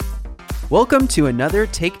Welcome to another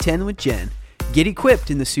Take 10 with Jen. Get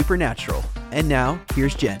equipped in the supernatural. And now,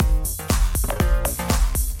 here's Jen.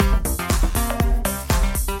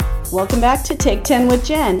 Welcome back to Take 10 with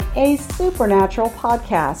Jen, a supernatural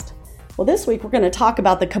podcast. Well, this week we're going to talk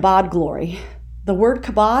about the Kabod Glory. The word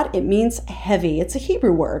kabod, it means heavy. It's a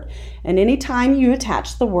Hebrew word. And anytime you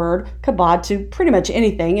attach the word kabod to pretty much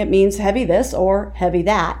anything, it means heavy this or heavy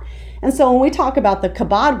that. And so when we talk about the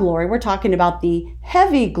Kabod Glory, we're talking about the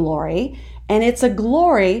heavy glory, and it's a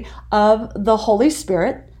glory of the Holy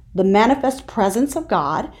Spirit, the manifest presence of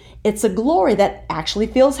God. It's a glory that actually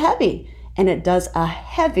feels heavy, and it does a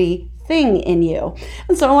heavy thing in you.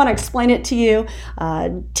 And so I want to explain it to you,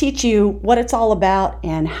 teach you what it's all about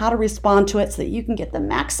and how to respond to it so that you can get the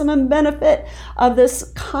maximum benefit of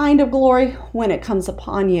this kind of glory when it comes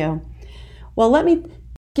upon you. Well, let me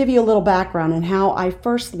give you a little background on how I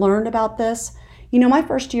first learned about this. You know, my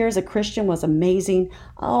first year as a Christian was amazing.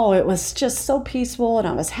 Oh, it was just so peaceful, and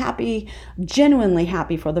I was happy, genuinely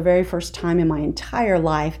happy for the very first time in my entire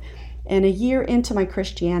life. And a year into my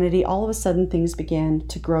Christianity, all of a sudden things began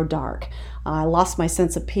to grow dark. I lost my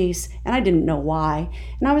sense of peace, and I didn't know why.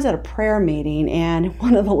 And I was at a prayer meeting, and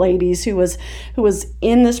one of the ladies who was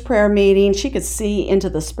in this prayer meeting, she could see into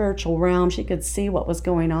the spiritual realm. She could see what was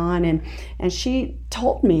going on, and she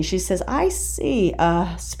told me, she says, "I see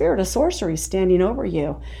a spirit of sorcery standing over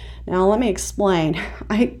you." Now, let me explain.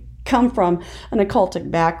 I come from an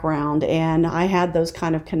occultic background, and I had those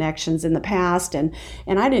kind of connections in the past, and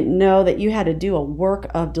I didn't know that you had to do a work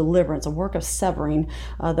of deliverance, a work of severing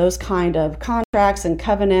those kind of contracts and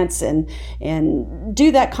covenants, and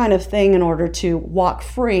do that kind of thing in order to walk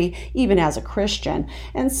free even as a Christian.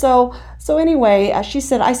 And so anyway, she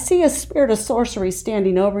said, "I see a spirit of sorcery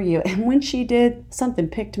standing over you." And when she did, something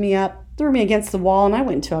picked me up, threw me against the wall, and I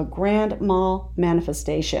went into a grand mal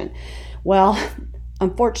manifestation. Well,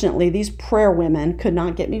 unfortunately, these prayer women could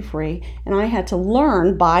not get me free, and I had to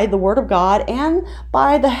learn by the Word of God and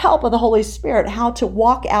by the help of the Holy Spirit how to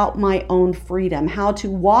walk out my own freedom, how to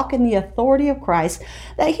walk in the authority of Christ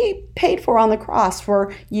that He paid for on the cross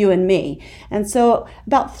for you and me. And so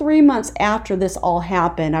about 3 months after this all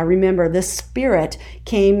happened, I remember this spirit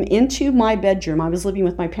came into my bedroom. I was living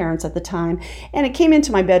with my parents at the time, and it came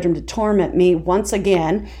into my bedroom to torment me once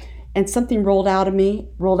again. And something rolled out of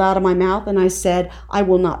my mouth, and I said, "I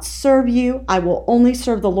will not serve you. I will only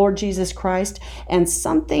serve the Lord Jesus Christ." And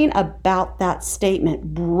something about that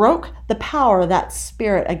statement broke the power of that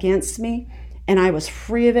spirit against me, and I was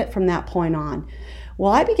free of it from that point on.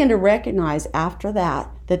 Well, I began to recognize after that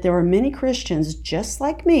there were many Christians just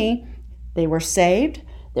like me. They were saved,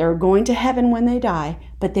 they were going to heaven when they die,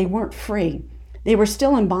 but they weren't free. They were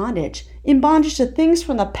still in bondage to things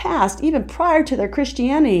from the past, even prior to their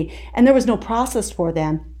Christianity, and there was no process for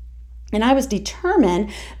them. And I was determined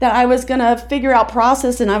that I was going to figure out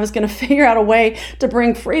process, and I was going to figure out a way to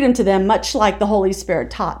bring freedom to them, much like the Holy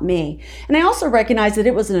Spirit taught me. And I also recognized that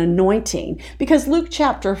it was an anointing, because Luke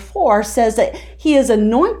chapter 4 says that He is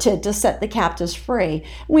anointed to set the captives free.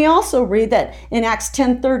 We also read that in Acts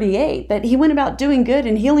 10:38 that He went about doing good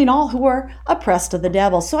and healing all who were oppressed of the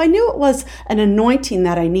devil. So I knew it was an anointing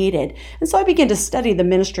that I needed. And so I began to study the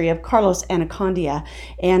ministry of Carlos Anacondia,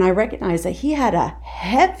 and I recognized that he had a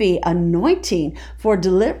heavy anointing for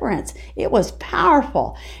deliverance. It was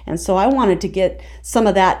powerful. And so I wanted to get some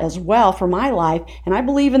of that as well for my life. And I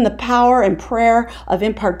believe in the power and prayer of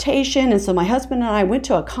impartation. And so my husband and I went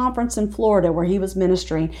to a conference in Florida where he was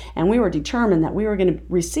ministering, and we were determined that we were going to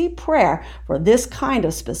receive prayer for this kind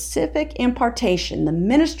of specific impartation, the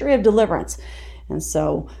ministry of deliverance. And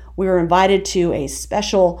so we were invited to a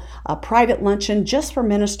special private luncheon just for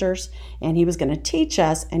ministers, and he was going to teach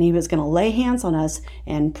us, and he was going to lay hands on us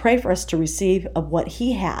and pray for us to receive of what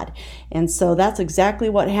he had. And so that's exactly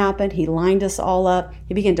what happened. He lined us all up.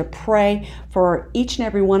 He began to pray for each and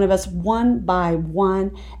every one of us one by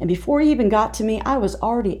one. And before he even got to me, I was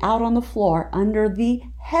already out on the floor under the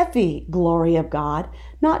heavy glory of God,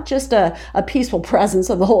 not just a peaceful presence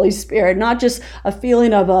of the Holy Spirit, not just a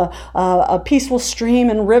feeling of a peaceful stream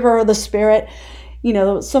and river of the Spirit. You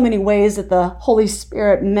know, so many ways that the Holy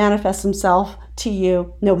Spirit manifests Himself to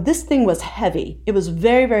you. No, this thing was heavy. It was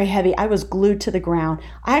very, very heavy. I was glued to the ground.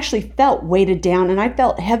 I actually felt weighted down, and I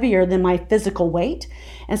felt heavier than my physical weight.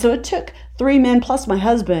 And so it took 3 men plus my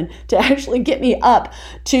husband to actually get me up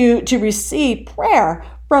to receive prayer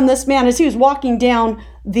from this man as he was walking down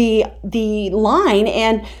the line.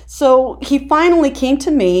 And so he finally came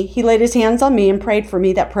to me. He laid his hands on me and prayed for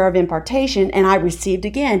me, that prayer of impartation, and I received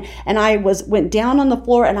again. And I went down on the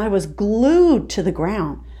floor, and I was glued to the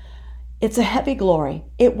ground. It's a heavy glory.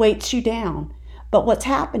 It weights you down. But what's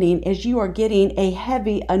happening is you are getting a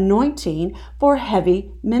heavy anointing for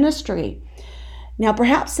heavy ministry. Now,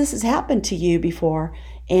 perhaps this has happened to you before,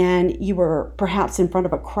 and you were perhaps in front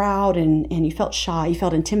of a crowd and you felt shy, you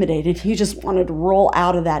felt intimidated, you just wanted to roll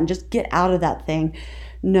out of that and just get out of that thing.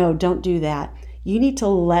 No, don't do that. You need to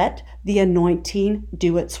let the anointing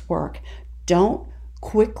do its work. Don't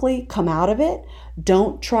quickly come out of it.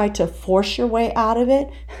 Don't try to force your way out of it.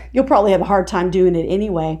 You'll probably have a hard time doing it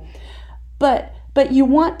anyway. But you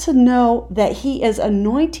want to know that He is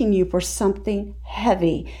anointing you for something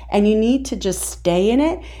heavy, and you need to just stay in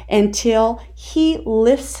it until He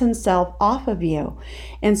lifts Himself off of you.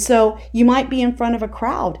 And so you might be in front of a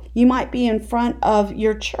crowd. You might be in front of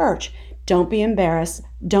your church. Don't be embarrassed.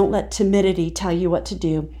 Don't let timidity tell you what to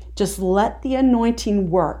do. Just let the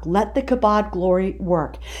anointing work. Let the Kabod Glory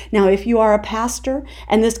work. Now, if you are a pastor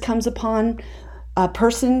and this comes upon a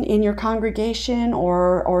person in your congregation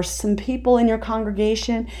or some people in your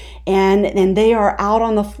congregation and they are out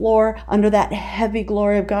on the floor under that heavy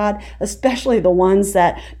glory of God, especially the ones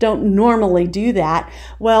that don't normally do that,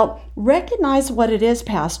 well, recognize what it is,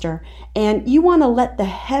 Pastor, and you want to let the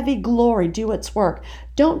heavy glory do its work.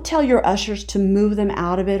 Don't tell your ushers to move them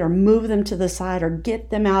out of it or move them to the side or get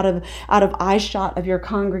them out of eyeshot of your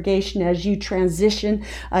congregation as you transition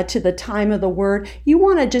to the time of the word. You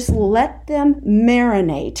want to just let them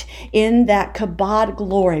marinate in that Kabod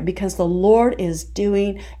glory because the Lord is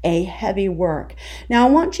doing a heavy work. Now,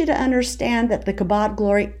 I want you to understand that the Kabod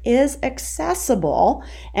glory is accessible,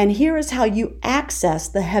 and here is how you access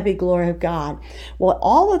the heavy glory of God. Well,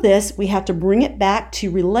 all of this, we have to bring it back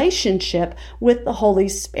to relationship with the Holy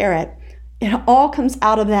Spirit. It all comes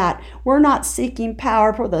out of that. We're not seeking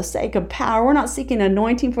power for the sake of power. We're not seeking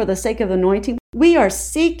anointing for the sake of anointing. We are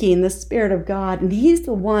seeking the Spirit of God, and He's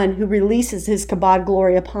the one who releases His Kabod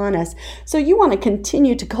glory upon us. So you want to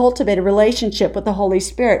continue to cultivate a relationship with the Holy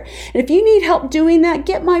Spirit. And if you need help doing that,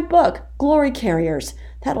 get my book, Glory Carriers.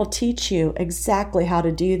 That'll teach you exactly how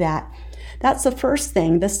to do that. That's the first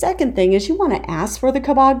thing. The second thing is you want to ask for the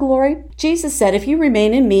Kabod glory. Jesus said, if you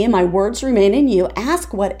remain in me and my words remain in you,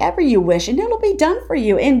 ask whatever you wish and it'll be done for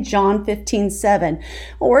you in John 15:7.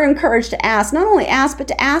 Well, we're encouraged to ask, not only ask, but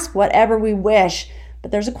to ask whatever we wish. But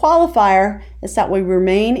there's a qualifier. It's that we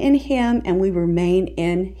remain in Him and we remain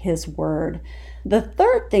in His word. The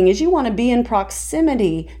third thing is you want to be in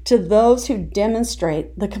proximity to those who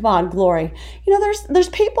demonstrate the Kabod glory. You know, there's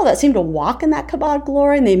people that seem to walk in that Kabod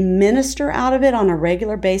glory and they minister out of it on a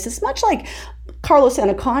regular basis, much like Carlos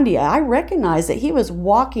Anacondia. I recognize that he was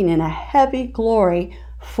walking in a heavy glory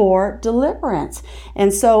for deliverance.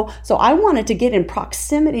 And so I wanted to get in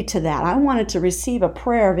proximity to that. I wanted to receive a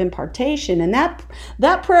prayer of impartation, and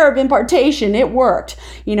that prayer of impartation, it worked.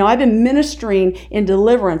 You know, I've been ministering in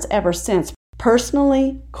deliverance ever since,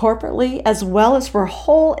 personally, corporately, as well as for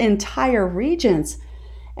whole entire regions.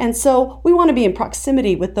 And so we want to be in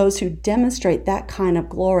proximity with those who demonstrate that kind of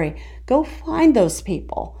glory. Go find those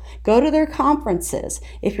people. Go to their conferences.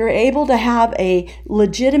 If you're able to have a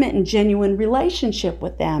legitimate and genuine relationship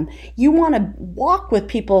with them, you want to walk with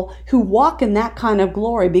people who walk in that kind of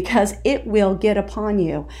glory because it will get upon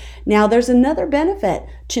you. Now, there's another benefit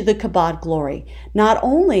to the Kabod glory. Not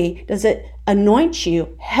only does it anoint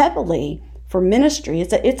you heavily for ministry,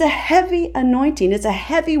 it's a heavy anointing. It's a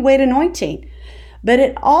heavyweight anointing. But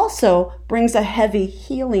it also brings a heavy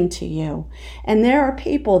healing to you. And there are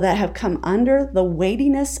people that have come under the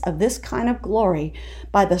weightiness of this kind of glory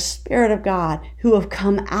by the Spirit of God who have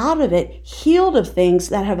come out of it healed of things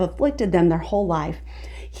that have afflicted them their whole life.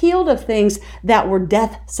 Healed of things that were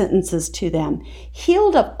death sentences to them,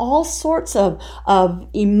 healed of all sorts of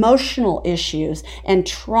emotional issues and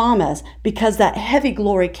traumas because that heavy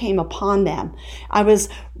glory came upon them. I was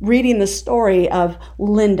reading the story of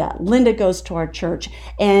Linda. Linda goes to our church,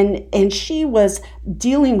 and she was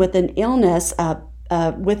dealing with an illness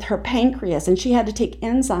with her pancreas, and she had to take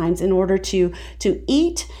enzymes in order to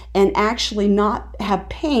eat and actually not have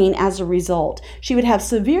pain as a result. She would have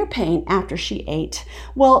severe pain after she ate.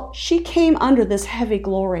 Well, she came under this heavy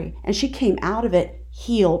glory, and she came out of it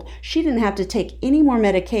healed. She didn't have to take any more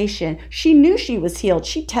medication. She knew she was healed.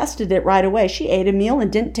 She tested it right away. She ate a meal and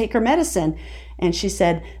didn't take her medicine. And she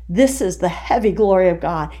said, this is the heavy glory of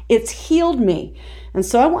God. It's healed me. And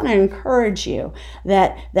so I want to encourage you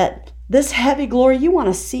that this heavy glory, you want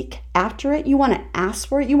to seek after it. You want to ask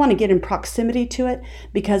for it. You want to get in proximity to it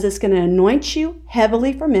because it's going to anoint you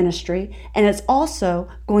heavily for ministry, and it's also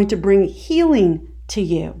going to bring healing to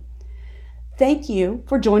you. Thank you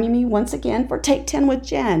for joining me once again for Take 10 with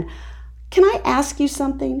Jen. Can I ask you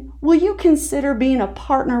something? Will you consider being a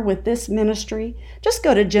partner with this ministry? Just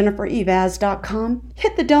go to jenniferevaz.com,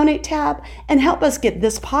 hit the donate tab, and help us get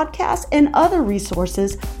this podcast and other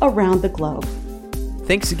resources around the globe.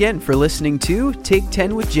 Thanks again for listening to Take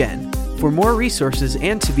 10 with Jen. For more resources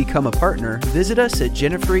and to become a partner, visit us at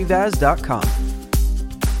jenniferevaz.com.